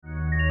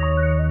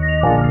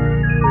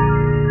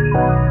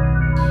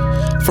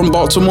From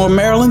Baltimore,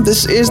 Maryland,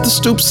 this is The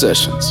Stoop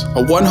Sessions,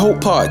 a One Hope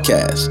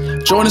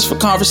podcast. Join us for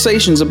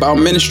conversations about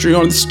ministry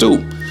on the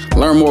stoop.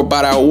 Learn more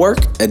about our work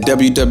at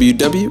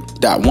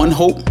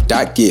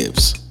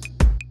www.onehope.gives.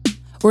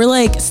 We're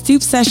like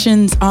Stoop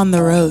Sessions on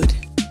the road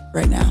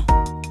right now.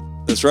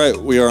 That's right.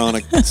 We are on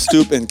a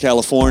stoop in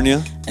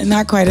California. And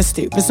not quite a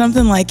stoop, but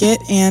something like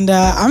it. And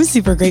I'm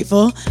super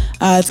grateful.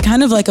 It's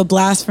kind of like a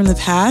blast from the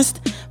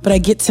past, but I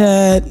get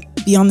to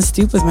be on the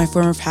stoop with my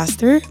former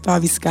pastor,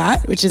 Bobby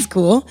Scott, which is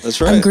cool.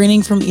 That's right. I'm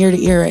grinning from ear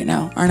to ear right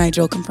now. Aren't I,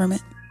 Joel? Confirm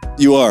it.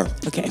 You are.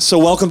 Okay. So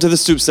welcome to the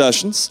Stoop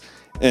Sessions.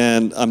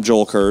 And I'm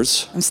Joel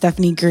Kurz. I'm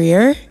Stephanie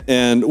Greer.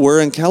 And we're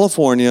in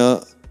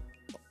California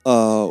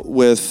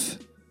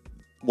with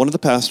one of the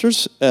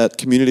pastors at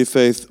Community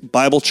Faith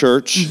Bible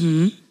Church.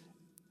 Mm-hmm.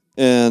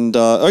 And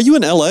are you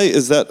in LA?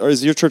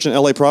 Is your church in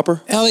LA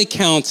proper? LA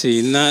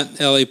County, not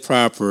LA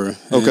proper.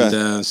 Okay.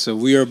 And, so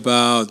we are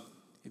about,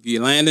 if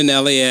you land in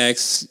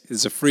LAX,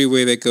 it's a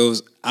freeway that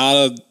goes out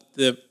of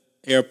the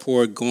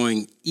airport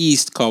going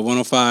east called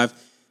 105.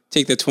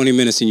 Take that 20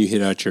 minutes and you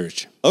hit our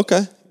church.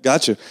 Okay.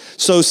 Gotcha.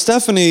 So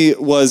Stephanie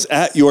was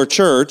at your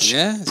church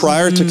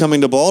prior to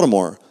coming to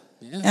Baltimore.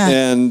 Yeah.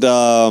 And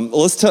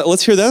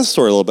let's hear that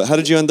story a little bit. How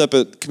did you end up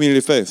at Community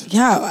of Faith?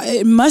 Yeah,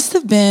 it must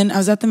have been, I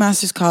was at the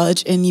Master's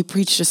College and you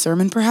preached a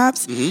sermon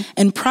perhaps. Mm-hmm.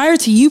 And prior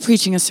to you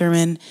preaching a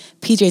sermon,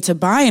 PJ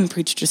Tobian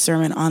preached a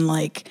sermon on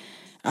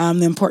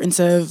the importance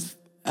of,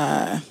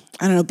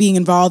 being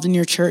involved in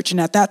your church. And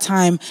at that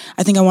time,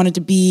 I think I wanted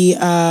to be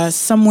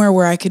somewhere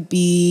where I could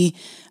be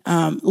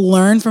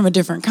learn from a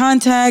different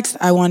context.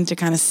 I wanted to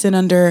kind of sit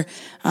under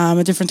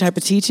a different type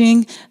of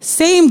teaching,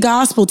 same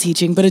gospel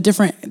teaching, but a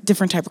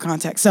different type of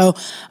context. So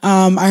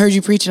I heard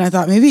you preach, and I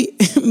thought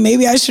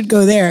maybe I should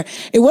go there.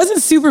 It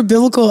wasn't super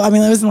biblical. I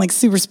mean, it wasn't like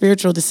super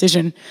spiritual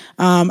decision.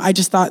 I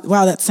just thought,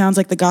 wow, that sounds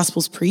like the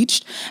gospel's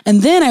preached.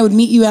 And then I would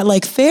meet you at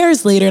like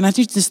fairs later, and I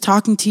think just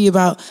talking to you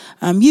about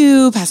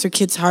you, Pastor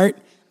Kid's Heart.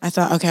 I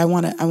thought, okay, I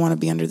want to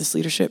be under this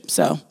leadership.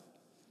 So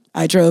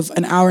I drove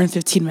an hour and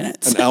 15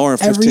 minutes. An hour and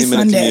 15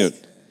 minute commute.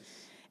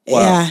 Wow.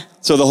 Yeah.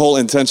 So the whole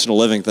intentional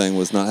living thing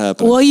was not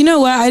happening. Well, you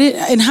know what?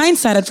 In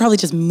hindsight, I'd probably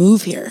just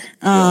move here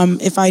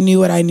if I knew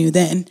what I knew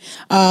then.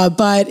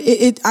 But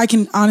I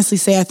can honestly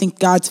say I think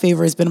God's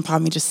favor has been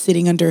upon me just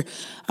sitting under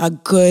a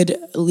good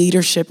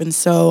leadership. And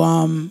so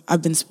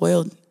I've been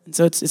spoiled. And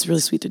so it's really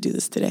sweet to do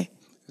this today.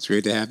 It's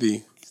great to have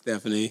you,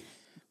 Stephanie.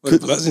 What a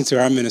blessing to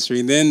our ministry,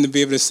 and then to be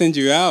able to send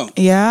you out.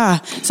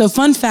 Yeah. So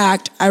fun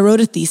fact, I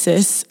wrote a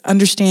thesis,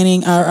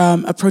 understanding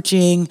or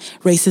approaching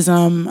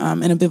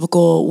racism in a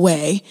biblical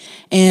way.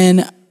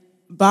 And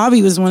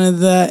Bobby was one of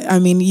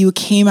you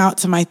came out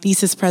to my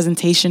thesis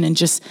presentation and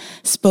just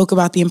spoke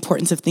about the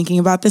importance of thinking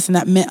about this. And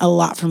that meant a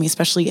lot for me,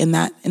 especially in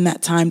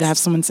that time to have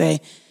someone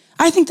say,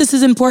 I think this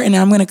is important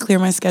and I'm going to clear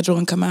my schedule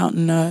and come out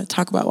and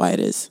talk about why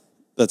it is.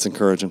 That's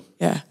encouraging.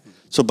 Yeah.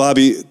 So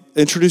Bobby,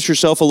 introduce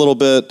yourself a little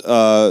bit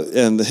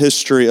and the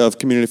history of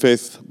Community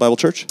Faith Bible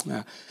Church.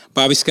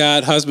 Bobby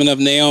Scott, husband of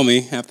Naomi.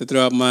 I have to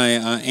throw out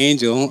my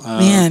angel.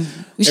 Man,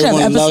 we should have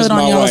an episode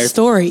on y'all's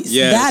stories.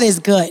 Yes. That is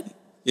good.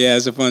 Yeah,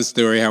 it's a fun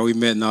story how we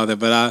met and all that.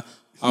 But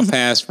I'll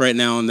pass right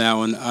now on that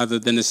one, other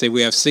than to say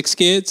we have 6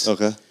 kids.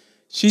 Okay.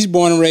 She's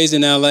born and raised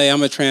in L.A.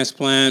 I'm a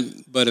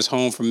transplant, but it's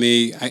home for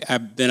me.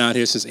 I've been out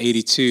here since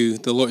 82.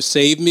 The Lord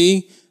saved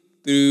me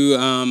through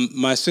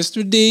my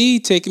sister Dee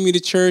taking me to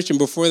church. And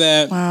before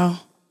that, wow.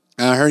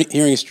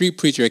 Hearing a street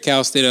preacher at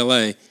Cal State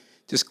LA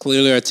just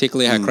clearly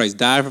articulate how Christ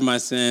died for my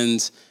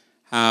sins,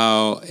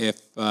 how if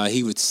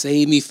he would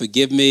save me,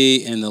 forgive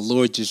me, and the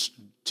Lord just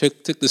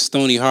took the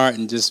stony heart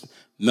and just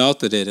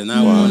melted it. And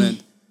I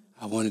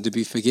wanted to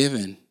be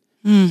forgiven.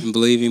 And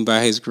believing by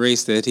his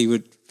grace that he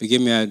would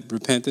forgive me, I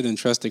repented and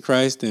trusted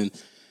Christ. And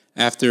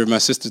after my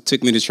sister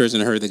took me to church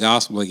and I heard the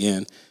gospel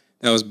again,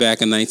 that was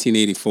back in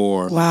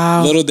 1984.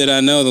 Wow. Little did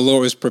I know the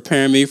Lord was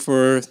preparing me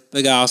for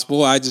the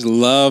gospel. I just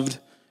loved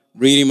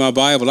reading my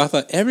Bible. I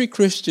thought every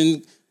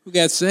Christian who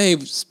got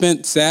saved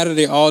spent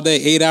Saturday all day,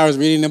 8 hours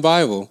reading the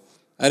Bible.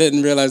 I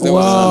didn't realize that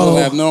was a little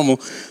abnormal.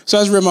 So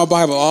I was reading my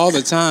Bible all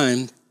the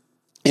time.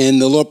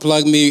 And the Lord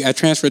plugged me. I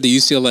transferred to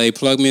UCLA,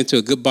 plugged me into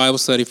a good Bible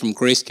study from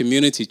Grace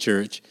Community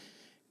Church.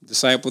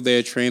 Discipled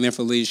there, trained there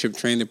for leadership,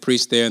 trained to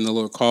preach there, and the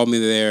Lord called me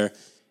there.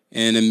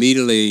 And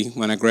immediately,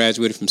 when I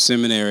graduated from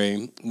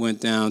seminary,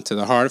 went down to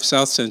the heart of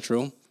South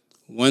Central,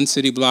 one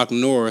city block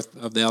north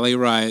of the LA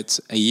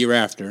riots a year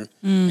after,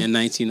 in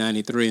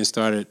 1993, and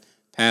started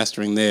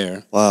pastoring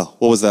there. Wow.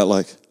 What was that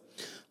like?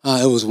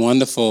 It was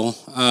wonderful.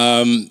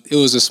 It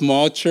was a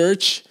small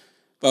church,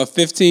 about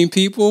 15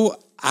 people.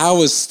 I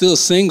was still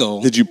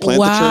single. Did you plant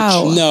the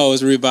church? No, it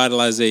was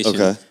revitalization.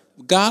 Okay.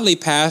 Godly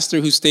pastor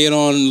who stayed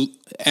on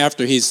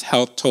after his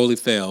health totally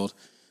failed.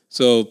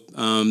 So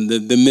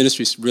the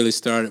ministry really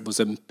was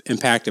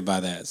impacted by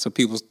that. So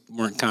people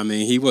weren't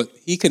coming.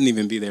 He couldn't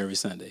even be there every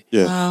Sunday.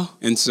 Yeah. Wow.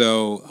 And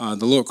so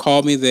the Lord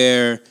called me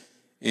there,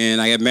 and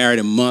I got married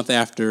a month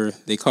after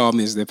they called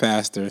me as their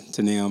pastor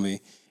to Naomi.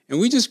 And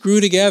we just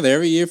grew together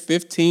every year,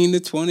 15 to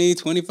 20,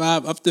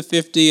 25, up to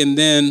 50. And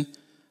then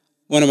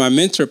one of my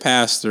mentor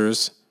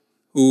pastors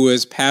who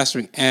was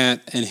pastoring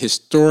at an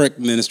historic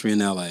ministry in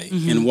LA,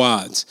 in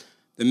Watts.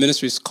 The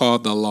ministry is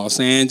called the Los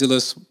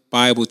Angeles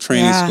Bible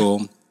Training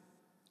School.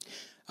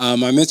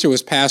 My mentor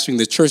was pastoring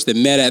the church that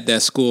met at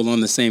that school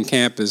on the same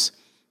campus,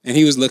 and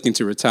he was looking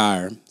to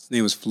retire. His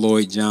name was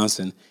Floyd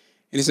Johnson.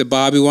 And he said,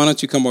 Bobby, why don't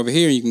you come over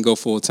here and you can go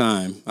full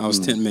time? I was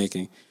tent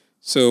making.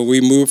 So we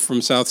moved from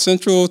South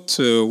Central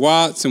to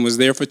Watts and was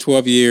there for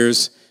 12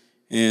 years.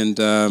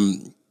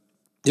 And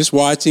just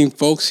watching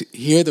folks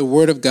hear the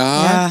word of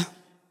God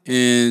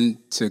and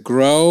to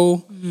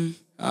grow,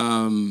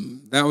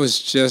 that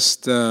was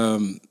just a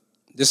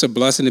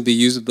blessing to be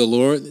used of the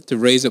Lord to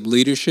raise up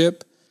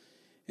leadership.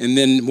 And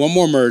then one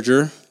more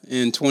merger.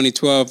 In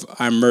 2012,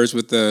 I merged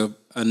with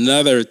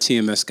another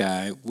TMS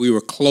guy. We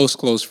were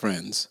close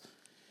friends.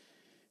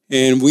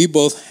 And we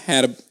both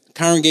had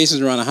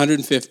congregations around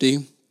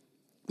 150.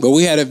 But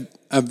we had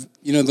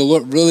the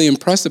Lord really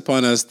impressed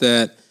upon us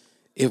that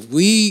if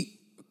we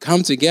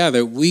come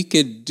together, we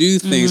could do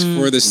things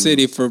for the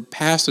city, for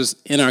pastors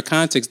in our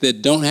context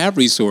that don't have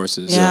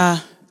resources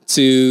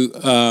to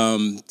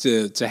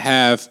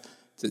have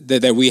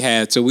that we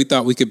had. So we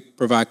thought we could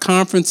provide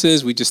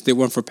conferences. We just did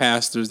one for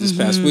pastors this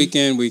past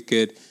weekend. We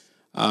could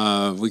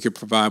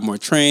provide more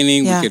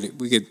training. Yeah.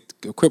 We could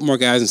equip more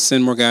guys and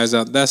send more guys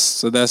out.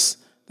 That's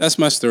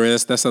my story.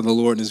 That's how the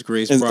Lord and His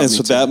grace brought me to. And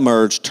so that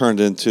merge turned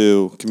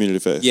into Community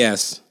Faith.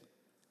 Yes.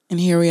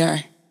 And here we are.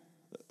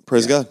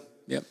 Praise God.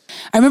 Yep.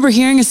 I remember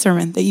hearing a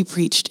sermon that you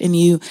preached, and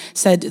you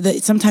said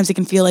that sometimes it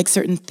can feel like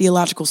certain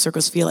theological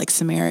circles feel like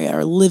Samaria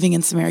or living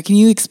in Samaria. Can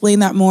you explain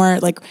that more?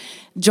 Like,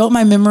 jolt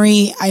my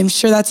memory. I'm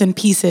sure that's in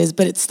pieces,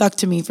 but it stuck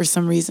to me for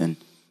some reason.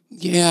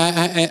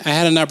 Yeah, I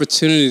had an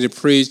opportunity to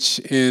preach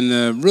in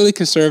a really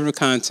conservative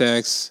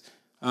context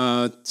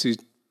to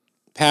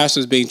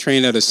pastors being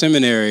trained at a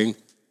seminary.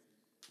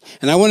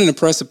 And I wanted to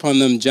press upon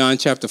them John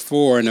chapter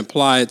 4 and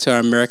apply it to our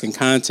American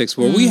context,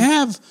 where we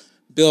have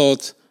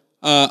built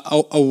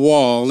a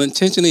wall,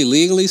 intentionally,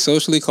 legally,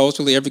 socially,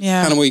 culturally, every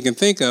kind of way you can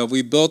think of.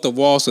 We built a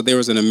wall so there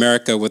was an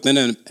America within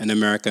an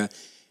America.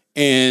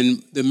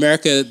 And the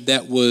America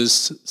that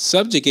was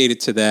subjugated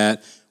to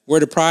that were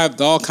deprived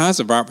of all kinds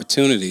of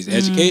opportunities,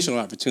 educational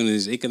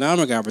opportunities,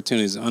 economic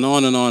opportunities, and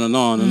on and on and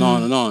on and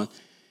on and on.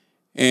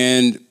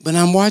 And when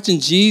I'm watching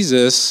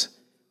Jesus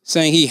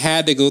saying He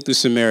had to go through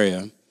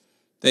Samaria,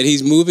 that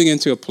He's moving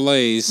into a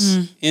place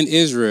in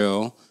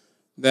Israel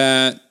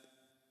that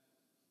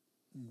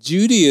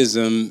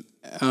Judaism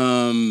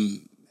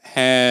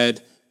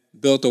had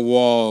built a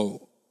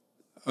wall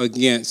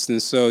against.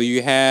 And so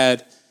you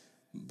had,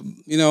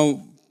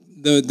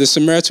 the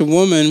Samaritan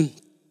woman,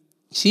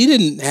 she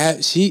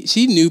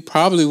knew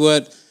probably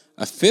what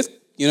a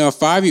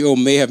 5-year-old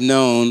may have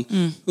known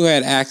who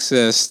had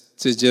access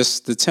to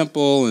just the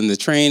temple and the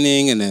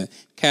training and the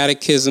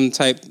catechism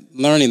type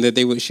learning that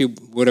she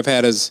would have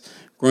had as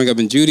growing up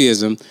in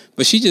Judaism,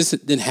 but she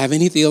just didn't have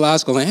any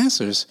theological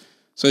answers.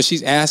 So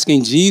she's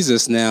asking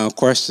Jesus now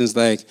questions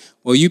like,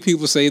 well, you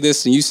people say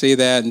this and you say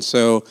that. And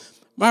so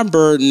my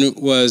burden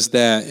was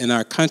that in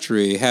our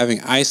country,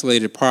 having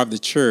isolated part of the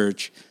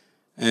church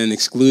and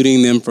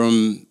excluding them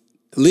from,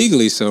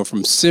 legally so,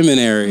 from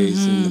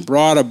seminaries and the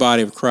broader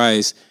body of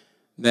Christ,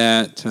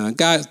 that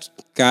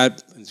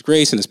God, His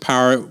grace and His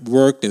power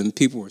worked and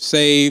people were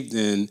saved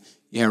and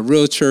you have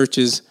real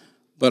churches,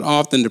 but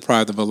often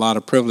deprived of a lot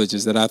of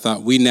privileges that I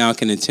thought we now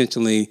can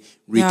intentionally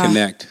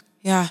reconnect.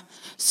 Yeah.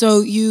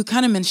 So you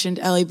kind of mentioned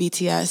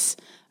LABTS.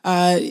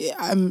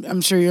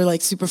 I'm sure you're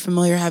super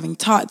familiar having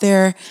taught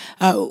there.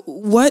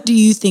 What do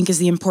you think is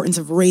the importance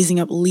of raising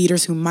up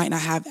leaders who might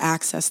not have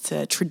access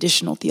to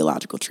traditional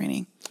theological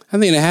training? I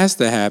think it has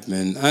to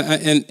happen.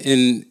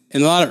 In a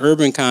lot of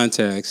urban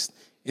context,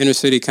 inner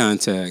city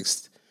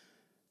context,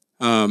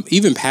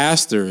 even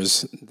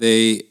pastors,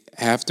 they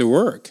have to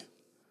work.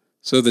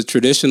 So the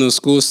traditional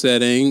school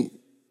setting,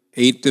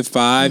 8 to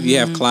 5, you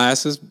have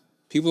classes,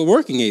 people are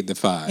working 8 to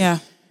 5. Yeah.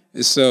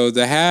 And so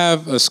to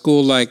have a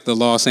school like the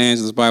Los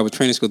Angeles Bible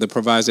Training School that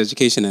provides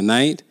education at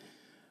night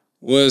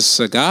was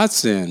a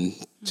godsend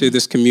to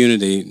this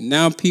community.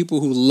 Now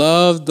people who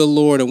loved the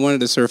Lord and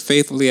wanted to serve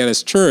faithfully at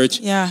His church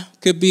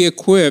could be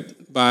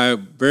equipped by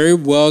very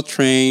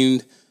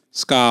well-trained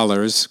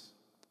scholars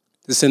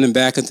to send them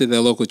back into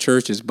their local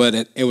churches. But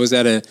it was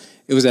at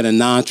a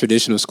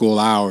non-traditional school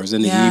hours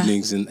in the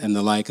evenings and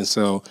the like. And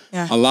so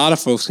a lot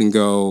of folks can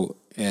go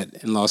in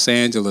Los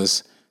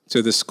Angeles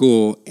to the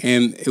school,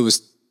 and it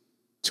was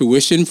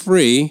tuition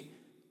free,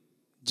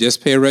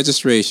 just pay a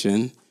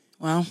registration.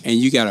 Wow. And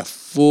you got a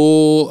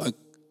full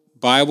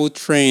Bible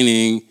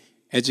training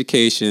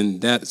education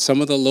that some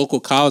of the local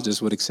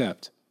colleges would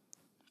accept.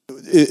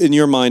 In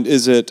your mind,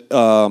 is it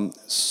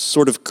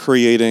sort of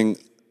creating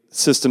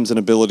systems and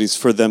abilities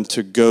for them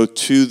to go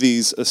to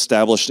these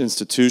established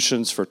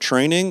institutions for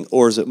training,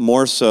 or is it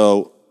more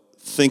so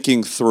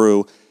thinking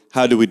through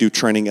how do we do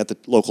training at the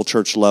local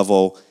church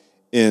level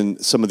in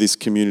some of these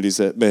communities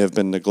that may have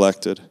been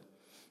neglected?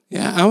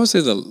 Yeah, I would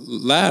say the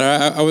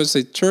latter. I would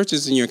say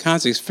churches in your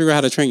context, figure out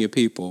how to train your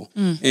people.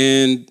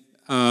 And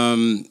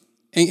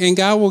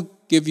God will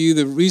give you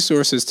the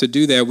resources to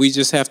do that. We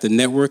just have to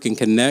network and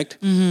connect.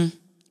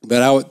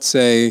 But I would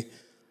say,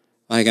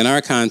 like in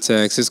our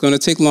context, it's going to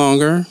take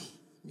longer,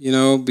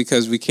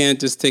 because we can't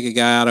just take a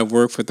guy out of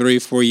work for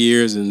 3-4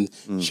 years and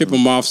ship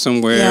him off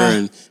somewhere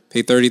and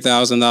pay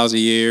 $30,000 a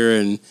year.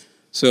 And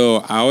so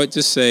I would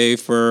just say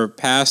for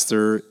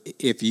pastor,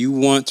 if you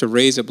want to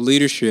raise up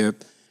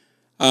leadership,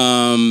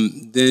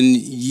 then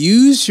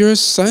use your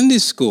Sunday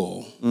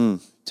school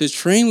to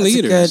train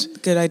leaders.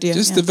 Good idea.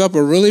 Just develop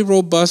a really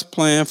robust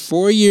plan.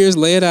 4 years,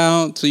 lay it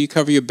out so you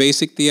cover your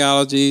basic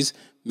theologies,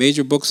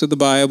 major books of the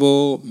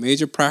Bible,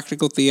 major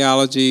practical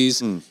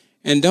theologies,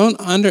 and don't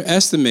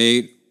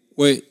underestimate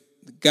what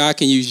God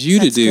can use you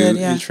to do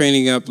in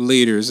training up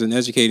leaders and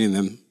educating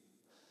them.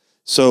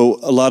 So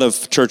a lot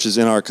of churches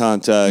in our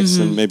context,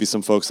 and maybe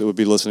some folks that would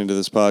be listening to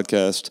this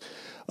podcast,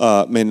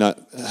 may not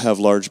have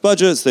large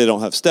budgets. They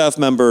don't have staff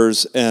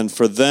members. And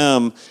for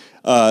them,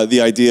 the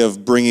idea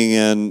of bringing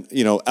in,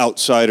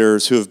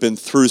 outsiders who have been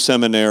through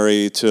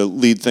seminary to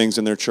lead things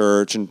in their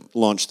church and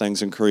launch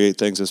things and create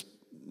things is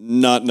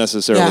not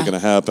necessarily going to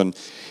happen.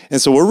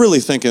 And so we're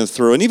really thinking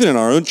through, and even in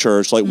our own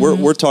church, like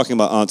we're talking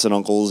about aunts and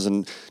uncles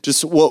and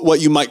just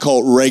what you might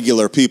call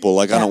regular people.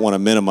 Like I don't want to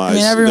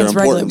minimize their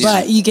importance.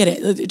 Regular, but you get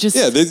it.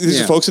 These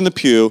are folks in the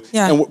pew.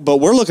 Yeah. But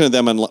we're looking at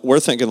them and we're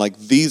thinking like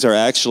these are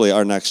actually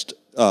our next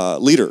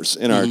leaders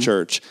in our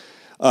church.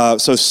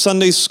 So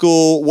Sunday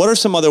school, what are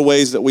some other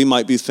ways that we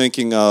might be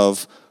thinking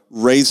of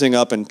raising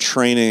up and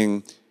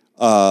training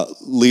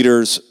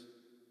leaders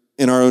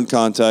in our own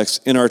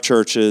context, in our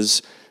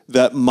churches,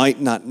 that might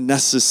not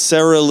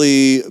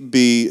necessarily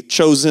be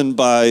chosen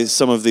by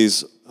some of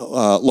these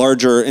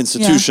larger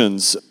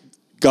institutions?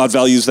 God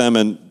values them,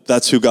 and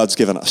that's who God's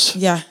given us.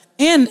 Yeah.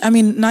 And I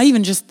mean, not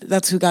even just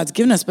that's who God's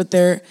given us, but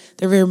they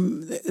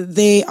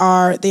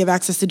have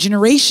access to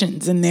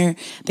generations, and they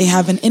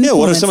have an influence. Yeah,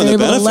 what are some of the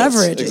benefits?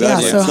 Leverage.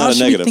 Exactly. Yeah. So how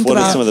should we think what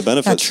about are some of the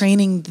benefits?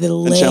 Training the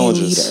lay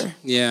leader?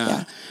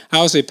 Yeah.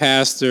 I would say,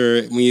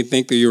 pastor, when you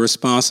think of your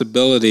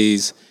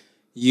responsibilities,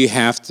 you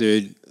have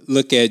to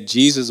look at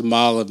Jesus'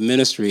 model of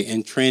ministry,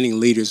 and training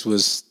leaders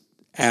was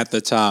at the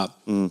top.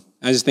 I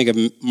just think of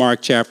Mark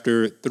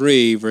chapter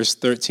 3, verse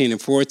 13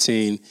 and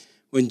 14.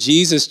 When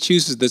Jesus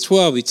chooses the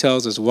 12, he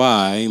tells us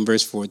why. In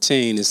verse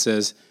 14, it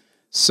says,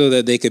 so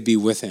that they could be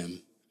with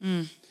him.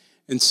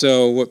 And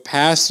so what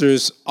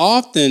pastors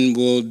often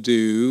will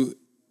do,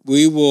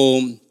 we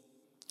will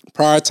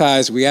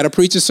prioritize, we got to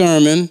preach a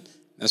sermon.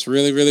 That's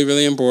really, really,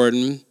 really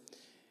important.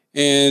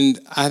 And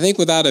I think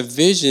without a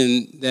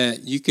vision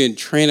that you can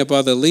train up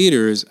other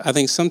leaders, I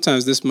think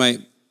sometimes this might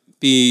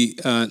be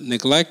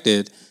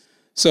neglected.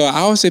 So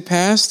I always say,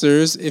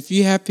 pastors, if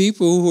you have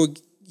people who are,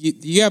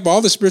 you have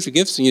all the spiritual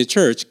gifts in your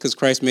church because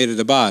Christ made it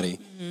a body.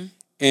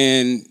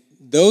 And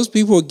those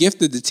people who are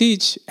gifted to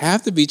teach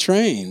have to be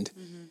trained.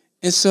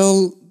 And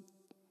so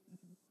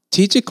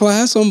teach a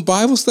class on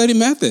Bible study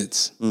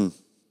methods.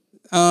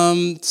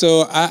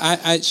 So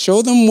I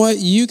show them what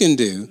you can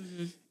do.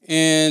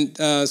 And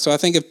so I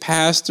think if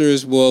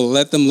pastors will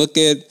let them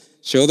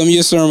show them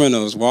your sermon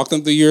notes, walk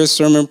them through your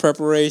sermon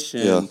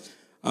preparation,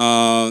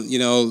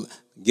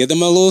 give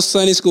them a little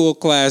Sunday school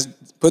class,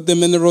 put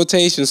them in the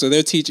rotation so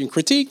they're teaching,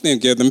 critique them,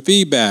 give them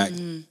feedback,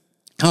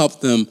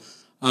 help them.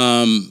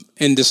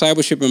 And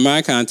discipleship in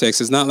my context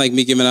is not like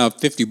me giving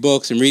out 50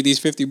 books and read these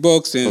 50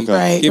 books and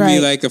give me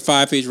like a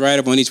 5-page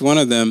write-up on each one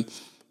of them.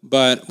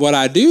 But what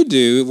I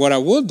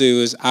will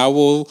do is I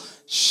will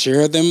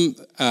share them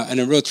in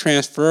a real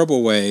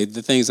transferable way,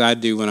 the things I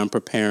do when I'm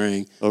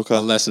preparing a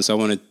lesson. So I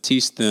want to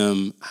teach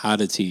them how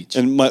to teach.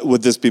 And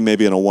would this be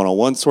maybe in a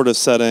one-on-one sort of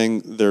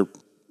setting? They're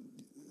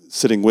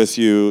sitting with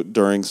you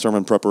during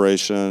sermon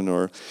preparation,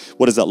 or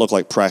what does that look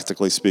like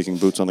practically speaking,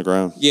 boots on the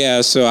ground?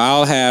 Yeah, so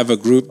I'll have a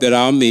group that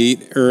I'll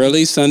meet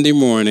early Sunday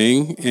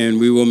morning, and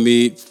we will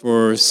meet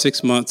for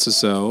 6 months or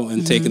so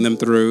and taking them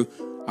through.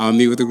 I'll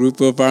meet with a group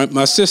of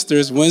my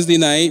sisters Wednesday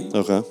night.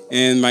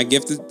 And my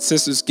gifted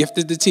sisters,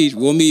 gifted to teach,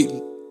 we'll meet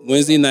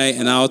Wednesday night,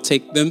 and I'll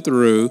take them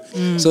through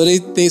so they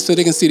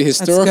can see the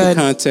historical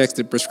context,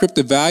 the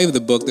prescriptive value of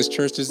the book. This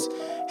church has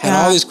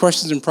had all these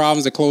questions and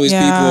problems that Chloe's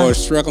people are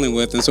struggling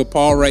with. And so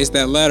Paul writes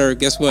that letter.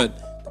 Guess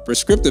what? The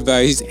prescriptive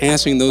value, he's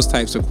answering those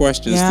types of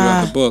questions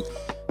throughout the book.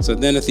 So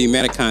then the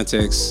thematic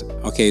context,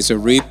 so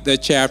read that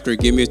chapter,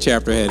 give me a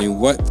chapter heading.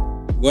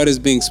 What is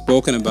being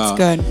spoken about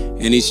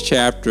in each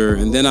chapter?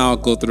 And then I'll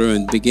go through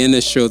and begin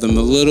to show them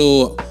a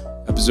little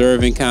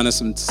observing kind of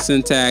some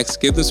syntax,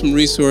 give them some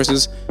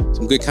resources,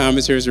 some good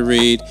commentaries to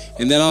read,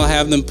 and then I'll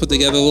have them put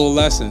together a little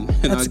lesson,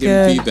 and I'll give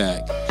them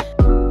feedback.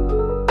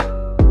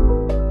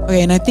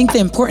 Okay, and I think the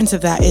importance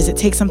of that is it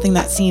takes something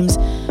that seems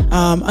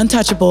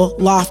untouchable,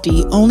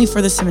 lofty, only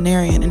for the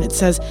seminarian, and it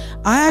says,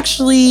 I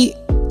actually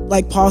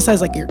like Paul says,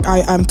 like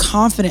I'm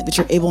confident that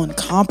you're able and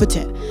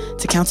competent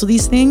to counsel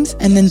these things.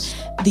 And then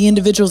the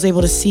individual is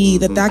able to see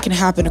that can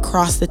happen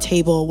across the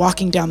table,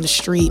 walking down the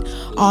street,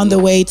 on the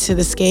way to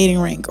the skating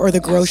rink or the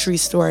grocery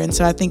store. And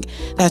so I think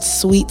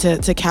that's sweet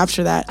to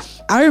capture that.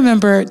 I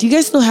remember, do you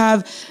guys still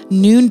have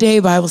noonday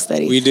Bible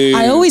study? We do.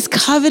 I always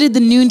coveted the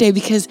noonday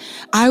because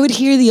I would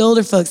hear the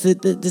older folks,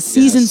 the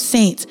seasoned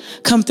saints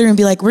come through and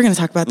be like, we're going to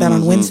talk about that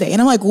on Wednesday.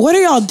 And I'm like, what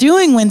are y'all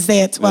doing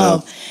Wednesday at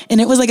 12? Yeah. And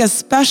it was like I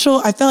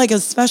felt like a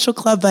special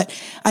club, but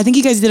I think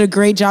you guys did a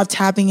great job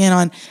tapping in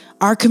on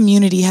our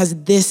community has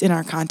this in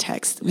our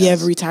context. We have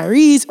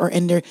retirees or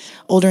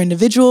older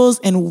individuals,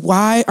 and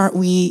why aren't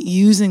we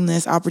using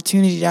this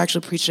opportunity to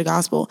actually preach the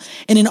gospel?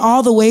 And in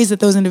all the ways that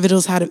those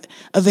individuals had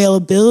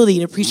availability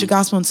to preach the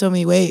gospel in so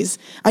many ways.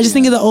 I just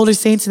think of the older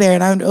saints there,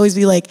 and I would always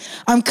be like,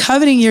 I'm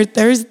coveting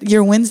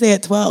your Wednesday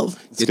at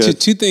 12. Yeah,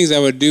 two things I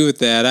would do with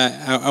that.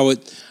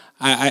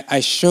 I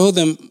show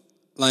them,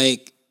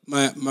 like,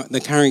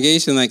 the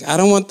congregation, like, I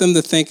don't want them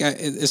to think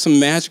it's some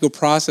magical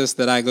process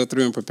that I go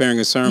through in preparing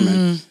a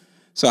sermon.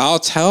 So I'll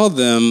tell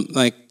them,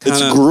 like,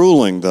 it's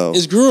grueling, though.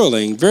 It's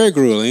grueling, very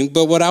grueling.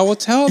 But what I will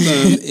tell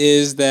them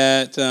is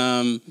that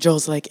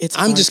Joel's like,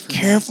 I'm just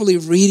carefully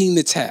reading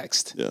the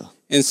text. Yeah.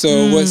 And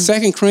so what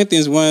 2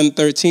 Corinthians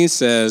 1:13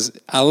 says,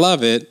 I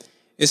love it.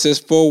 It says,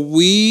 for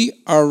we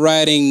are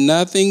writing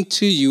nothing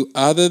to you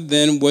other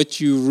than what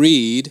you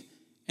read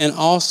and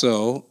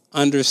also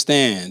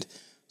understand.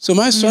 So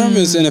my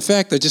sermons, in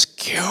effect, are just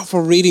careful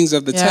readings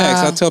of the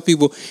text. I tell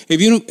people,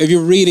 if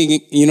you're reading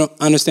and you don't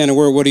understand a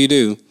word, what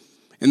do?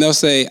 And they'll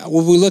say,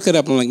 well, we look it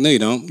up. I'm like, no, you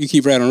don't. You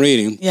keep right on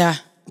reading. Yeah.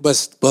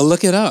 But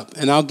look it up.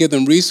 And I'll give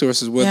them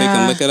resources where they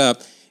can look it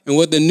up. And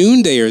what the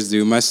noondayers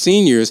do, my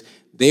seniors,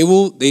 they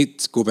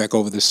go back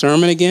over the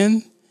sermon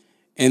again,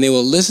 and they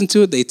will listen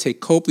to it. They take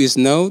copious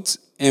notes.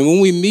 And when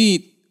we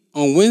meet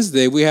on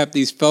Wednesday, we have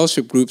these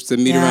fellowship groups that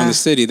meet around the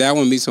city. That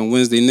one meets on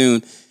Wednesday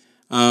noon.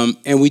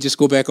 And we just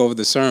go back over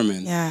the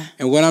sermon. Yeah.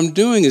 And what I'm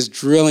doing is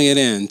drilling it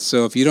in.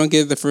 So if you don't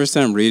get it the first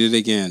time, read it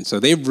again. So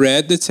they've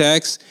read the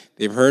text,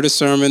 they've heard a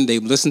sermon,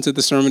 they've listened to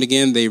the sermon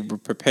again, they were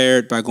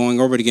prepared by going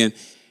over it again.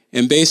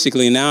 And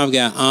basically now I've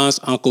got aunts,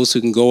 uncles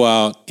who can go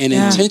out and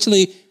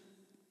intentionally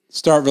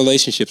start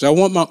relationships. I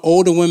want my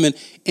older women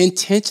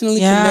intentionally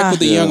connect with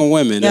the younger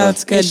women. Yeah,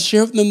 that's good. And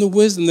share with them the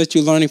wisdom that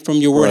you're learning from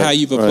your word, how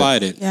you've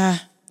applied it. Yeah.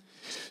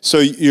 So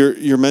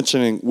you're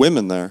mentioning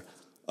women there.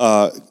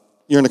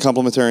 You're in a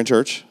complementarian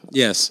church.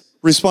 Yes.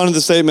 Respond to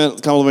the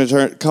statement,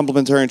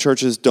 complementarian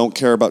churches don't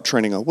care about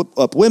training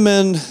up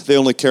women. They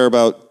only care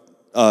about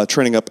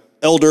training up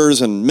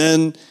elders and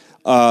men.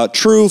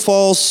 True,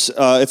 false?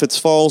 If it's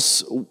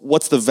false,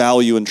 what's the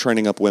value in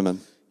training up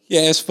women?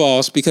 Yeah, it's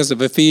false because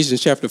of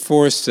Ephesians chapter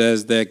 4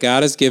 says that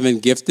God has given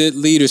gifted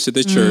leaders to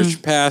the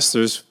church,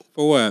 pastors,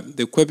 for what?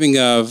 The equipping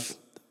of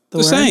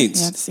the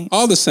saints. Yeah, the saints.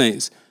 All the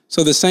saints.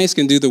 So the saints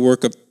can do the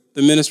work of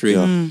the ministry.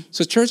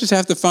 So churches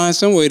have to find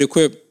some way to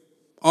equip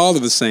all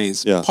of the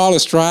saints. Yeah. Paul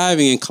is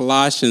striving in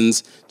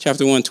Colossians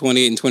chapter 1,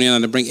 28 and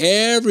 29 to bring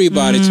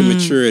everybody to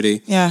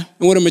maturity. Yeah.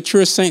 And what a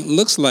mature saint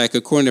looks like,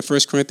 according to 1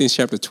 Corinthians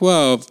chapter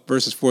 12,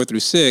 verses 4 through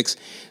 6,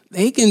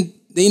 they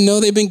know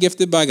they've been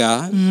gifted by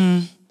God.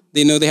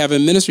 They know they have a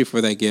ministry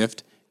for that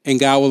gift, and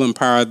God will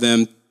empower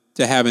them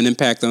to have an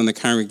impact on the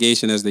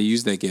congregation as they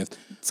use that gift.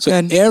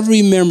 Good.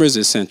 Every member is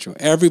essential.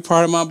 Every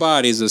part of my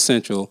body is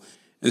essential.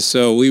 And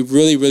so we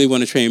really, really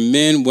want to train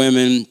men,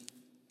 women.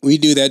 We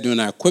do that during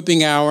our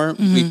equipping hour.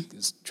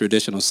 It's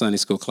traditional Sunday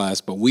school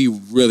class, but we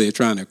really are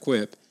trying to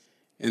equip.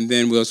 And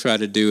then we'll try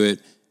to do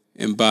it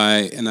in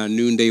our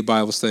noonday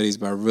Bible studies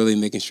by really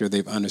making sure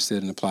they've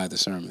understood and applied the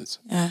sermons.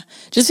 Yeah.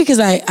 Just because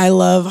I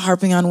love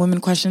harping on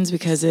women questions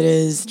because it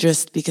is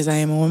just because I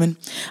am a woman.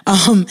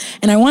 And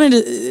I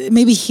wanted to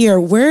maybe hear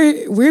where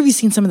have you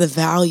seen some of the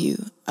value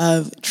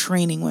of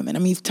training women? I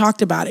mean, you've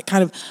talked about it,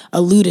 kind of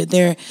alluded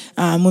there.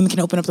 Women can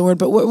open up the word,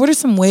 but what are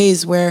some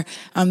ways where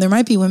there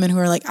might be women who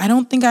are like, I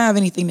don't think I have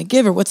anything to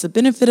give, or what's the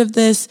benefit of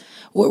this?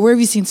 Where have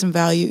you seen some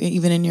value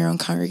even in your own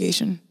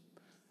congregation?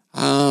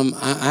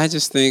 I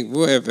just think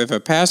if a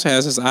pastor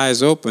has his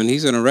eyes open,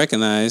 he's going to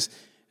recognize,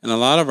 and a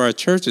lot of our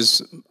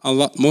churches,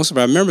 most of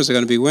our members are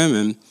going to be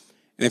women.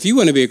 And if you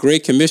want to be a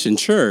Great Commission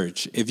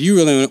church, if you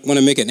really want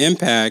to make an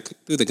impact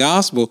through the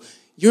gospel,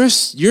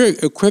 you're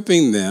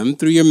equipping them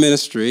through your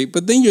ministry,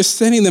 but then you're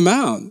sending them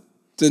out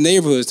to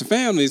neighborhoods, to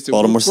families, to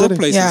Baltimore City.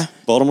 workplaces. Yeah.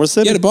 Baltimore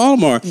City. Yeah, to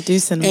Baltimore. You do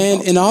send them to And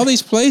Baltimore. in all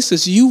these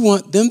places, you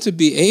want them to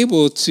be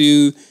able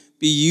to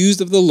be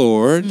used of the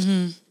Lord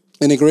in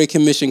a Great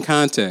Commission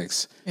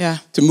context. Yeah.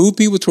 To move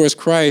people towards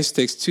Christ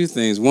takes two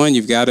things. One,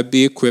 you've got to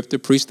be equipped to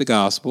preach the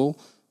gospel.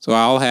 So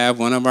I'll have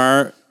one of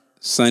our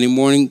Sunday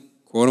morning,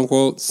 quote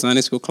unquote,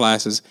 Sunday school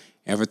classes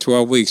every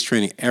 12 weeks,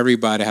 training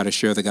everybody how to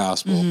share the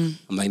gospel. I'm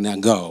like, now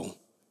go.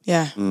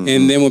 Yeah.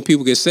 And then when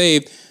people get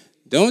saved,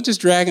 don't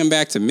just drag them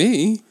back to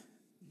me.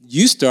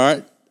 You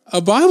start a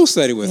Bible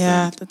study with them.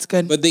 Yeah, that's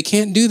good. But they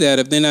can't do that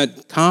if they're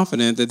not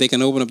confident that they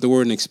can open up the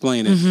word and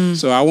explain it.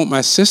 So I want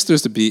my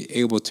sisters to be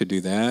able to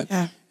do that.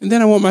 Yeah. And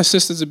then I want my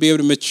sisters to be able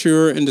to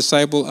mature and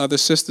disciple other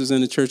sisters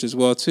in the church as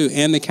well, too,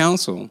 and the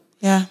council.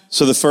 Yeah.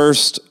 So the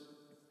first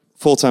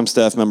full-time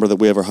staff member that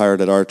we ever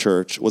hired at our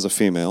church was a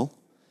female,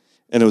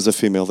 and it was a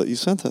female that you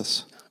sent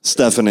us,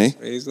 Stephanie.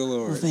 Praise the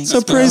Lord. Thanks,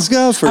 So bro. praise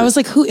God for I was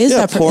like, who is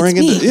that? pouring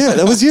It's me. into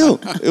that was you.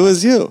 It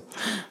was you.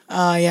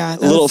 Yeah. A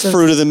little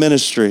fruit of the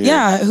ministry. Here.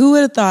 Yeah. Who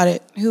would have thought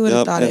it? Who would have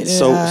Yep, thought and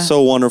it?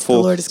 so wonderful,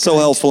 the Lord is so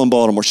kind. helpful in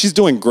Baltimore. She's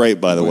doing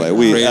great, by the way.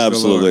 We Praise the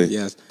absolutely, Lord,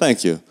 yes.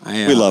 Thank you. I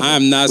am. We love her.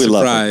 I'm not We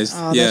love her. surprised.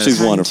 Oh, yeah. that's She's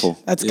kind. wonderful.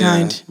 That's Yeah.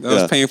 kind.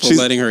 That was painful She's-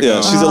 letting her yeah,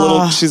 go.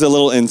 she's a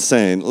little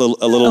insane, a little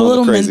A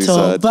on the crazy mental,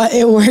 side. but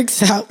it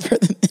works out for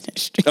the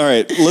ministry. All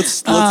right,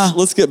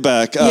 let's get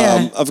back.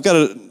 Yeah. I've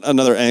got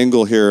another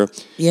angle here.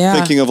 Yeah.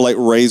 Thinking of like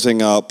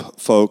raising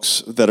up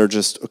folks that are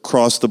just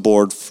across the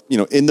board,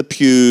 in the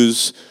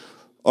pews,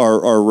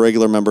 our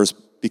regular members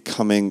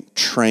becoming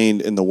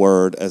trained in the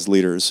Word as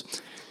leaders.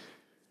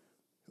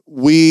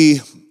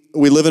 We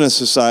live in a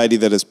society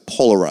that is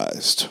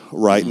polarized,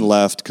 right and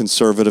left,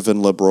 conservative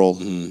and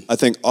liberal. I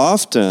think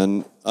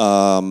often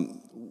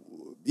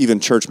even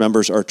church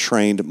members are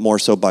trained more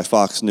so by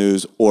Fox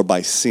News or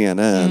by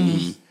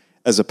CNN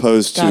as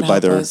opposed to God by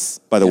help us.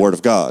 the Word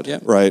of God,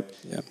 Yep. right?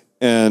 Yep.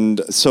 And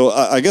so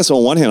I guess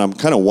on one hand, I'm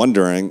kind of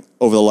wondering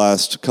over the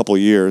last couple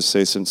of years,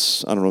 say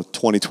since,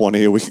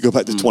 2020, or we could go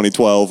back to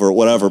 2012 or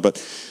whatever,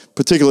 but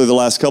particularly the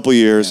last couple of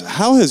years,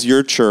 how has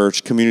your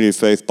church, Community of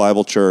Faith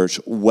Bible Church,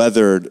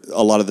 weathered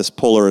a lot of this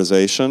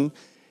polarization?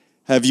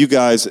 Have you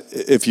guys,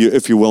 if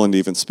you're willing to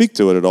even speak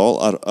to it at all,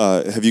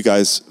 have you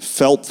guys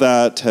felt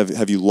that?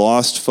 Have you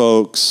lost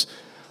folks?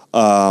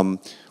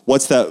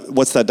 What's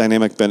that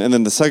dynamic been? And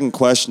then the second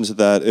question to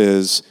that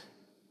is,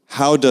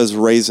 how does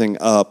raising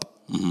up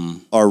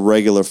our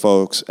regular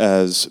folks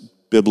as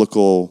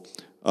biblical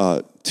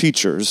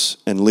teachers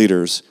and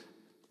leaders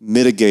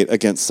mitigate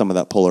against some of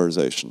that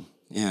polarization?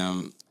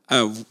 Yeah.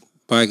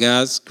 By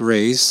God's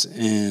grace,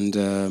 and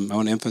I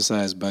want to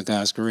emphasize by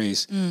God's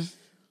grace,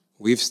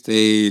 we've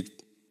stayed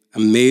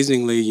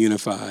amazingly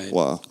unified.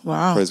 Wow.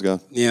 Praise God.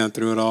 Yeah,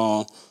 through it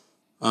all.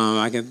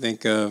 I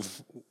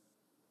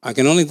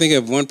can only think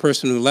of one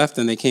person who left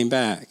and they came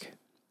back.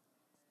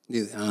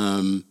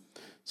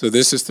 So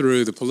this is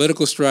through the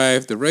political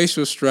strife, the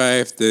racial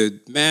strife, the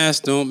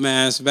mask, don't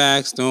mask,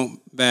 vax, don't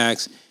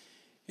vax.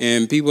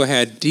 And people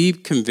had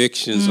deep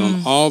convictions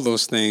on all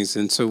those things.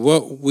 And so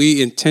what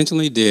we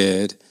intentionally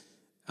did,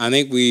 I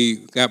think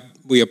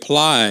we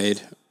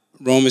applied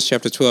Romans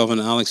chapter 12,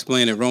 and I'll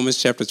explain it. Romans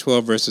chapter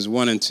 12, verses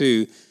 1 and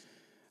 2,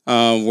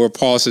 where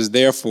Paul says,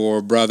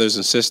 "Therefore, brothers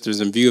and sisters,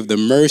 in view of the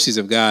mercies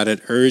of God,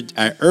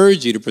 I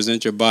urge you to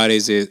present your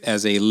bodies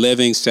as a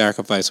living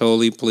sacrifice,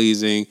 holy,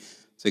 pleasing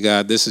to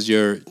God. This is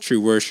your true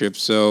worship."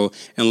 So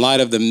in light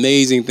of the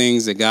amazing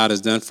things that God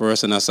has done for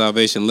us in our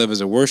salvation, live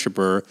as a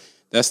worshiper.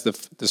 That's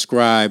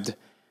described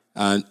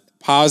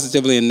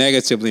positively and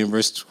negatively in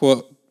verse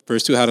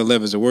 2, how to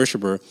live as a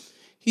worshiper.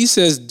 He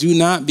says, do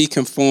not be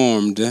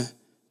conformed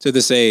to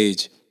this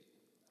age.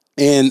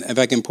 And if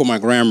I can pull my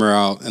grammar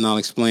out and I'll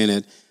explain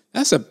it,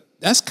 that's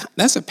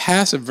a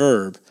passive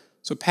verb.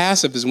 So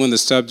passive is when the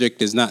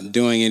subject is not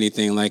doing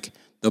anything, like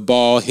the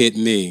ball hit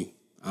me.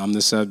 I'm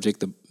the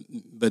subject,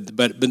 but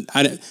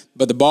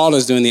the ball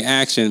is doing the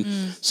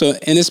action. So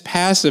in this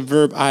passive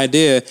verb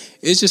idea,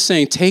 it's just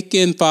saying take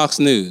in Fox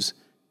News,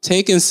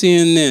 take in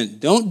CNN.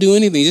 Don't do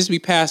anything. Just be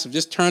passive.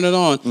 Just turn it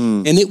on,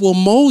 and it will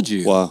mold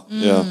you. Wow.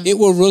 Yeah. It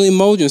will really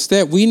mold you.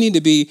 Instead, we need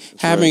to be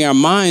having our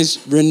minds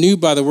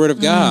renewed by the Word of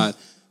God.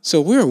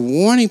 So we're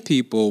warning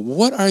people,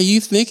 what are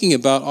you thinking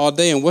about all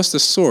day, and what's the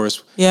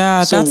source?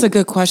 Yeah, that's a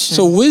good question.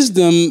 So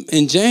wisdom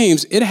in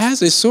James, it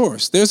has a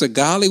source. There's a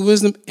godly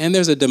wisdom and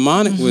there's a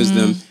demonic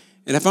wisdom.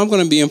 And if I'm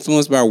going to be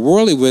influenced by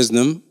worldly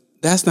wisdom,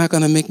 that's not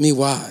going to make me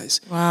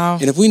wise. Wow.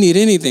 And if we need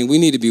anything, we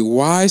need to be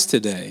wise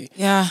today.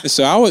 Yeah. And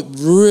so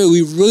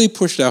we really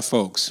pushed our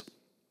folks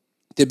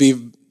to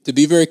be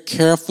very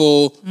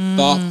careful,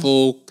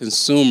 thoughtful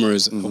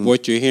consumers of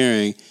what you're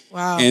hearing.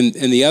 Wow. And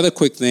the other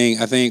quick thing,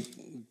 I think,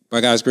 by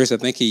God's grace, I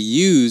think he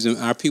used and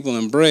our people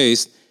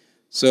embraced.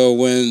 So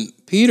when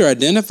Peter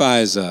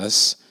identifies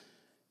us,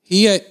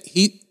 we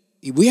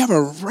have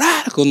a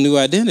radical new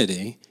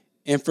identity.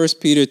 In 1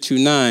 Peter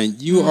 2:9,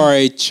 you are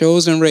a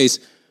chosen race.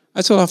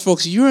 I told our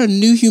folks, you're a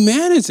new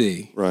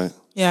humanity. Right.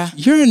 Yeah.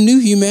 You're a new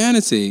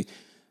humanity.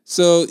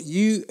 So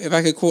if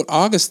I could quote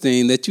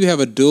Augustine, that you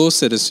have a dual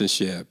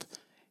citizenship.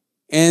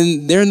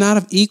 And they're not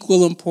of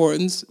equal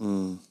importance,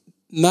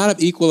 not of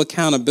equal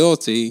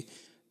accountability,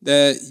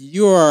 that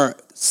you are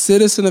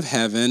citizen of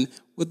heaven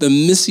with a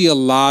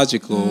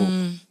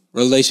missiological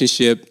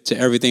relationship to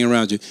everything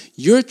around you.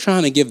 You're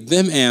trying to give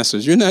them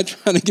answers. You're not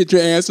trying to get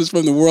your answers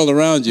from the world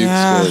around you.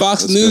 Yeah.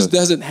 Fox That's News good.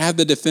 doesn't have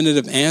the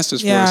definitive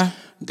answers for Yeah. us.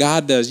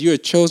 God does. You're a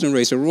chosen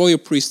race, a royal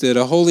priesthood,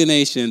 a holy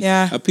nation,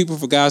 Yeah. a people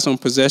for God's own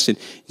possession.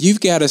 You've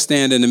got to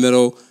stand in the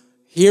middle,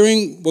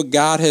 hearing what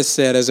God has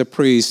said as a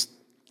priest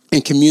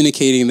and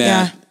communicating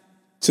that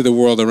to the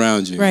world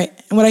around you. Right.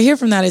 And what I hear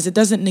from that is it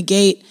doesn't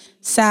negate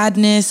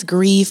sadness,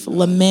 grief,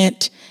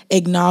 lament.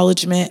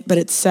 acknowledgement, but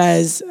it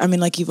says, I mean,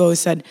 like you've always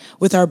said,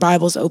 with our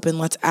Bibles open,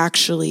 let's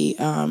actually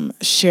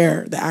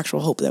share the actual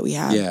hope that we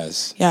have.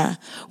 Yes. Yeah.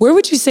 Where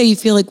would you say you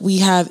feel like we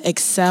have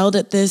excelled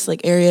at this,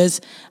 like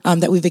areas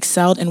that we've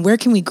excelled, and where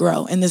can we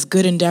grow in this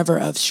good endeavor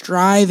of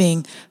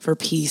striving for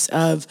peace,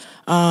 of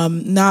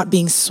not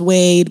being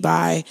swayed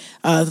by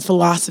the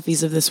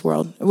philosophies of this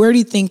world? Where do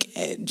you think,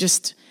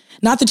 just,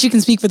 not that you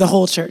can speak for the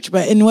whole church,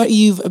 but in what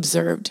you've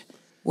observed,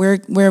 where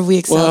have we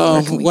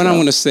excelled? Well, what I'm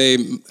going to say, I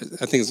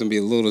think it's going to be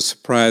a little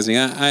surprising.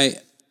 I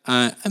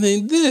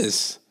mean,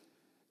 this.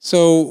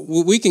 So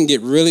we can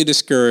get really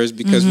discouraged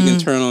because we can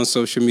turn on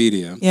social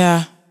media.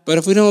 Yeah. But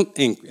if we don't,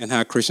 and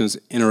how Christians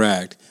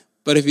interact,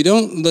 but if you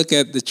don't look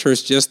at the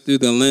church just through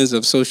the lens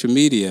of social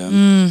media,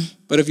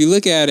 but if you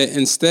look at it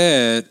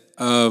instead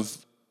of,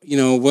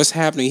 what's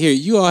happening here,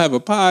 you all have a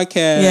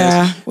podcast.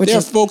 Yeah. There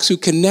are folks who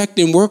connect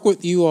and work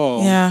with you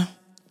all. Yeah.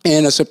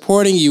 And are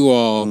supporting you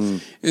all.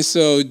 And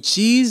so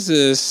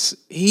Jesus,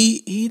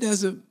 he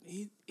does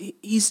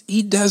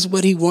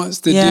what he wants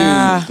to do.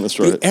 That's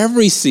right. Through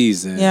every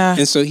season. Yeah.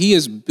 And so he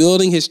is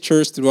building his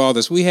church through all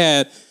this. We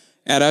had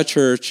at our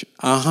church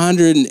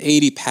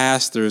 180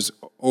 pastors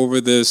over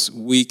this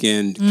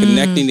weekend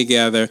connecting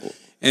together,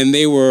 and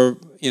they were,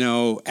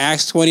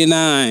 Acts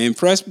 29,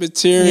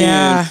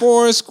 Presbyterian,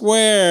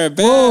 Foursquare,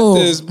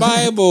 Baptist,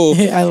 Bible.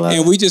 I love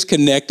and it. we just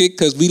connected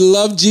because we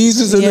love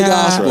Jesus and the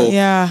gospel.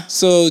 Yeah.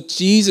 So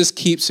Jesus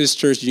keeps his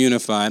church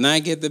unified. And I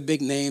get the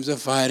big names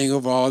of fighting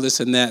over all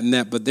this and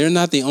that, but they're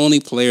not the only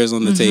players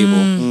on the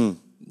table.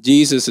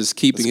 Jesus is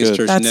keeping his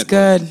church That's network.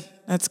 good.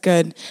 That's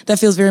good. That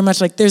feels very much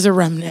like there's a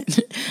remnant.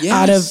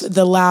 Out of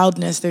the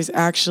loudness, there's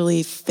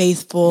actually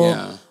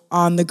faithful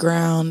on the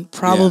ground,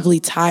 probably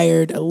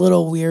tired, a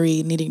little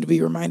weary, needing to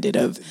be reminded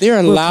of. There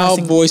are we're loud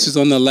pressing- voices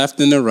on the left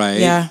and the right.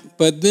 Yeah.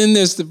 But then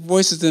there's the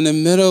voices in the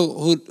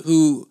middle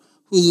who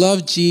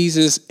love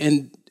Jesus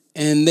and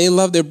they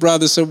love their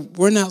brothers. So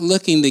we're not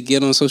looking to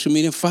get on social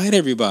media and fight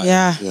everybody.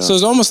 Yeah. So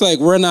it's almost like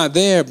we're not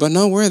there, but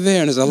no, we're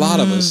there, and there's a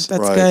lot of us.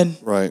 That's right, good.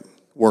 Right.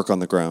 Work on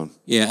the ground.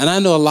 Yeah, and I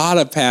know a lot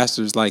of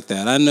pastors like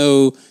that. I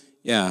know,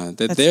 that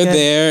That's they're good.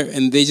 there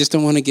and they just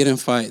don't want to get in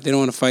fight. They don't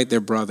want to fight their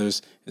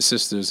brothers and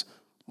sisters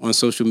on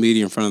social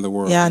media in front of the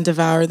world. Yeah, and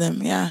devour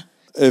them. Yeah.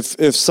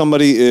 If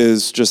somebody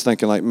is just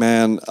thinking like,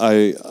 man,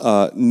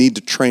 I need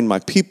to train my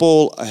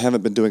people. I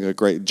haven't been doing a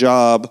great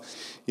job.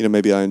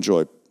 Maybe I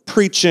enjoy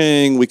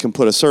preaching. We can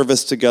put a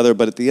service together.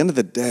 But at the end of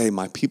the day,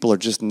 my people are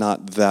just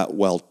not that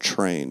well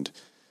trained.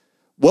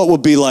 What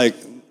would be like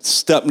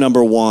step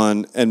number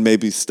 1 and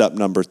maybe step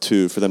number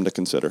 2 for them to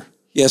consider?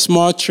 Yeah,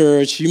 small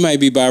church, you might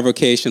be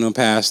bivocational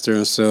pastor,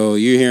 and so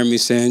you hear me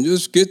saying,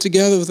 just get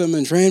together with them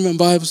and train them in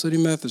Bible study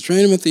methods,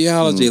 train them in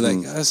theology.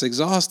 Like, that's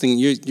exhausting.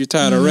 You're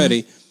tired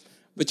already.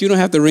 But you don't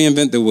have to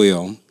reinvent the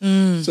wheel.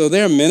 So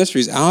there are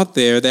ministries out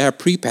there that have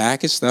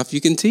prepackaged stuff you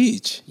can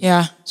teach.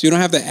 Yeah. So you don't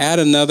have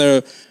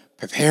to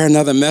prepare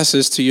another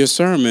message to your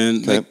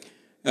sermon. Okay.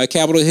 Like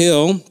Capitol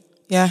Hill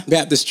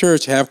Baptist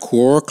Church have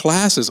core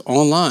classes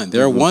online.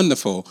 They're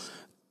wonderful.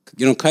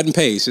 Cut and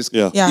paste. Just,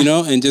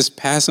 and just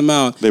pass them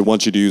out. They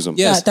want you to use them.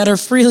 Yes. That are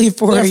freely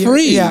for They're you.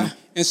 free. Yeah.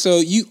 And so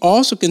you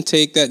also can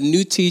take that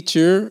new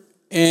teacher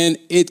and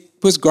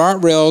it puts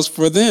guardrails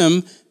for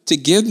them to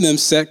give them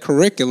set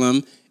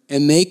curriculum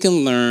and they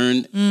can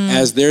learn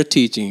as they're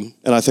teaching.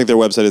 And I think their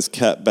website is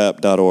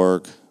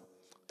catbap.org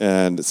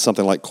and it's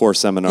something like core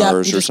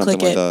seminars or something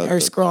like that.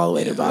 Or scroll all the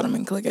way to the bottom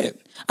and click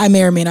it. I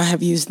may or may not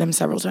have used them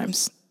several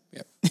times.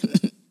 Yep.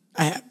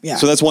 I have, yeah.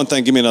 So that's one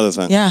thing. Give me another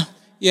thing. Yeah.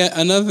 Yeah,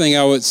 another thing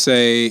I would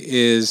say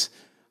is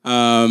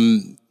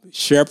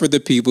shepherd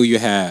the people you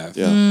have.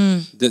 Yeah.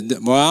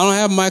 Well, I don't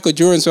have Michael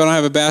Jordan, so I don't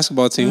have a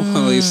basketball team.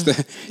 Well, at least,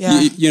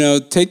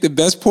 take the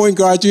best point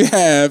guard you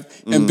have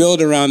and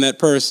build around that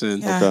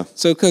person. Yeah. Okay.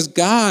 So, because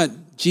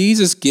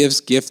Jesus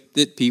gives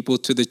gifted people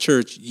to the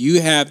church.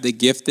 You have the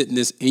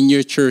giftedness in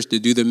your church to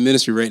do the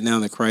ministry right now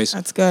that Christ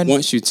That's good.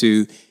 wants you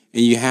to.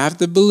 And you have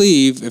to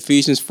believe,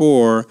 Ephesians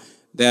 4,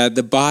 that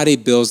the body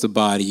builds the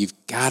body. You've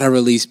got to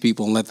release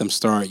people and let them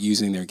start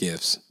using their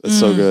gifts. That's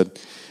so good.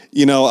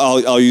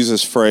 I'll use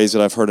this phrase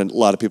that I've heard a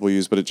lot of people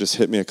use, but it just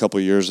hit me a couple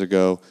of years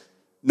ago.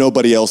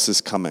 Nobody else is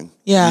coming.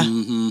 Yeah.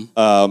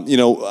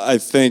 I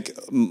think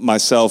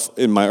myself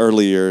in my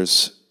early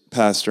years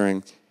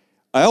pastoring,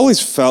 I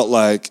always felt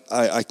like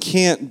I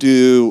can't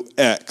do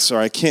X or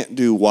I can't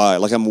do Y.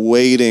 Like I'm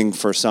waiting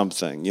for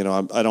something.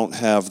 I don't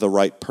have the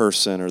right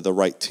person or the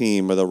right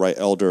team or the right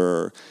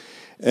elder.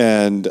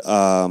 And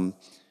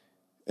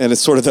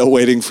it's sort of that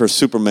waiting for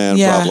Superman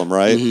problem,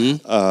 right?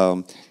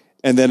 Mm-hmm.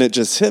 And then it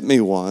just hit me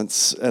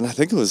once, and I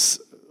think it was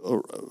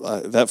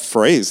that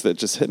phrase that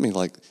just hit me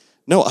like,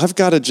 no, I've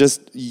got to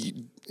just,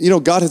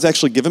 God has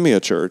actually given me a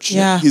church.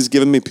 Yeah. He's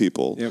given me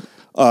people.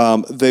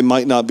 Yep. They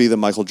might not be the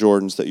Michael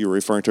Jordans that you're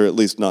referring to, at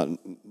least not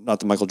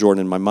the Michael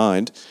Jordan in my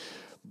mind,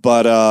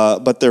 but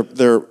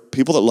they're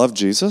people that love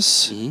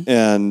Jesus,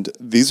 and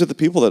these are the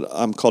people that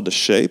I'm called to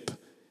shape.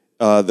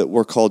 That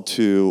we're called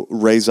to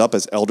raise up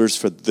as elders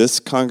for this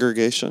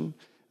congregation,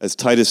 as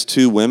Titus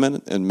 2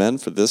 women and men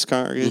for this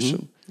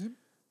congregation.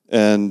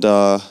 And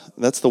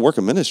that's the work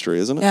of ministry,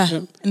 isn't it?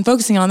 Yeah. And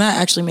focusing on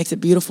that actually makes it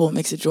beautiful. It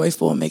makes it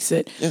joyful. It makes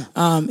it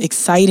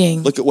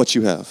exciting. Look at what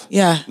you have.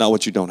 Yeah. Not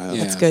what you don't have.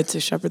 It's good to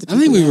shepherd the people.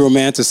 I think we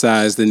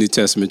romanticize the New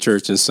Testament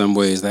church in some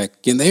ways. Like,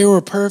 and they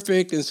were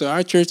perfect, and so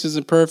our church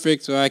isn't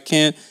perfect, so I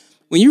can't.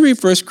 When you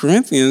read 1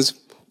 Corinthians,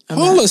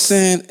 Paul is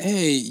saying,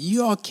 hey,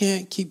 you all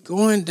can't keep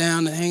going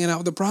down and hanging out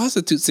with the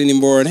prostitutes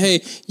anymore. And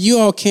hey, you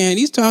all can't.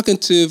 He's talking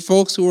to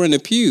folks who are in the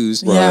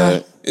pews.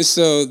 Yeah. And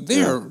so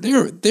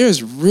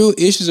there's real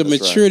issues of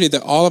maturity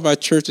that all of our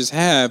churches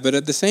have. But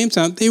at the same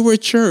time, they were a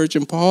church,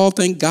 and Paul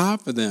thanked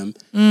God for them.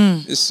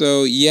 And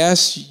so,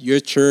 yes, your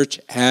church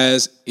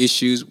has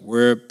issues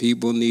where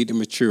people need to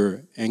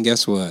mature. And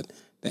guess what?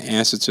 The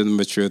answer to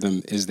mature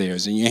them is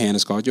theirs. In your hand,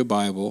 it's called your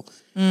Bible.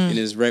 It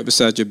is right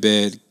beside your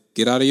bed.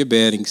 Get out of your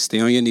bed and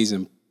stay on your knees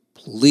and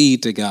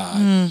plead to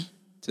God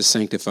to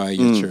sanctify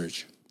your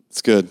church.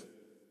 It's good.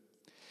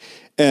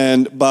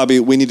 And Bobby,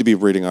 we need to be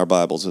reading our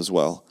Bibles as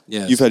well.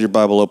 Yes. You've had your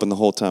Bible open the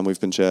whole time we've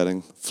been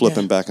chatting,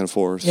 flipping back and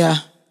forth. Yeah.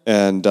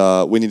 And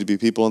we need to be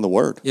people in the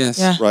Word. Yes.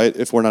 Yeah. Right?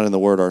 If we're not in the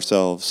Word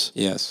ourselves,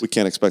 Yes. we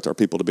can't expect our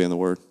people to be in the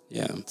Word.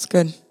 Yeah. It's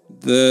good.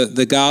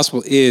 The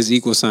gospel is =,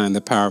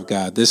 the power of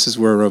God. This is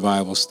where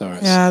revival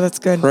starts. Yeah, that's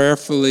good.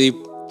 Prayerfully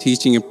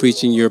teaching and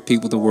preaching your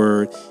people the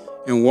word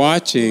and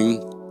watching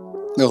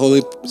the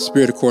Holy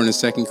Spirit, according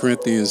to 2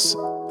 Corinthians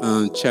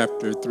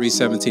chapter 3,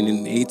 17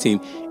 and 18,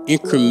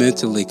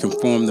 incrementally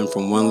conform them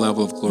from one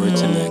level of glory to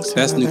the next.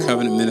 That's New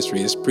Covenant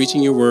ministry. It's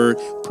preaching your word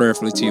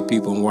prayerfully to your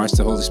people and watch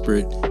the Holy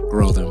Spirit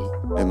grow them.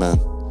 Amen.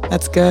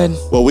 That's good.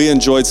 Well, we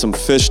enjoyed some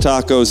fish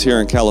tacos here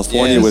in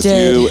California Yes. with We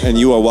did. you, and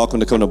you are welcome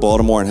to come to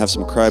Baltimore and have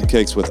some crab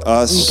cakes with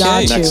us. We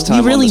got next you.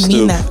 time We really on the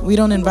mean stoop. that. We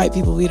don't invite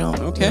people we don't.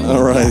 Okay.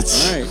 All right.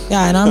 All right.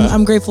 Yeah, and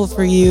I'm grateful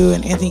for you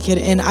and Anthony Kidd.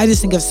 And I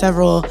just think of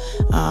several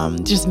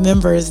just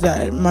members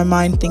that my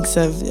mind thinks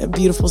of,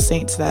 beautiful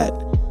saints that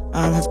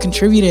have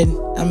contributed.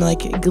 I'm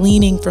like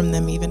gleaning from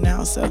them even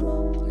now.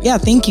 So yeah,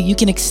 thank you. You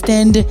can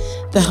extend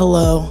the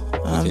hello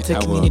to I will.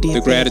 community.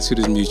 The gratitude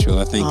is mutual.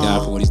 I thank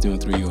God for what he's doing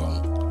through you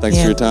all. Thanks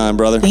for your time,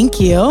 brother.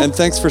 Thank you. And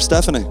thanks for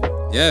Stephanie.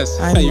 Yes.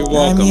 I'm You're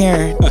welcome.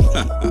 here.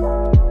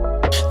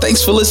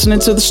 Thanks for listening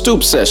to the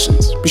Stoop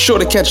Sessions. Be sure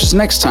to catch us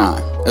next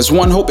time. As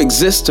One Hope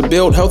exists to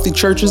build healthy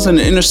churches in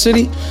the inner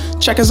city,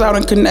 check us out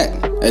and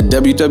connect at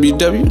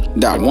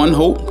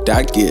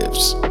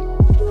www.onehope.gives.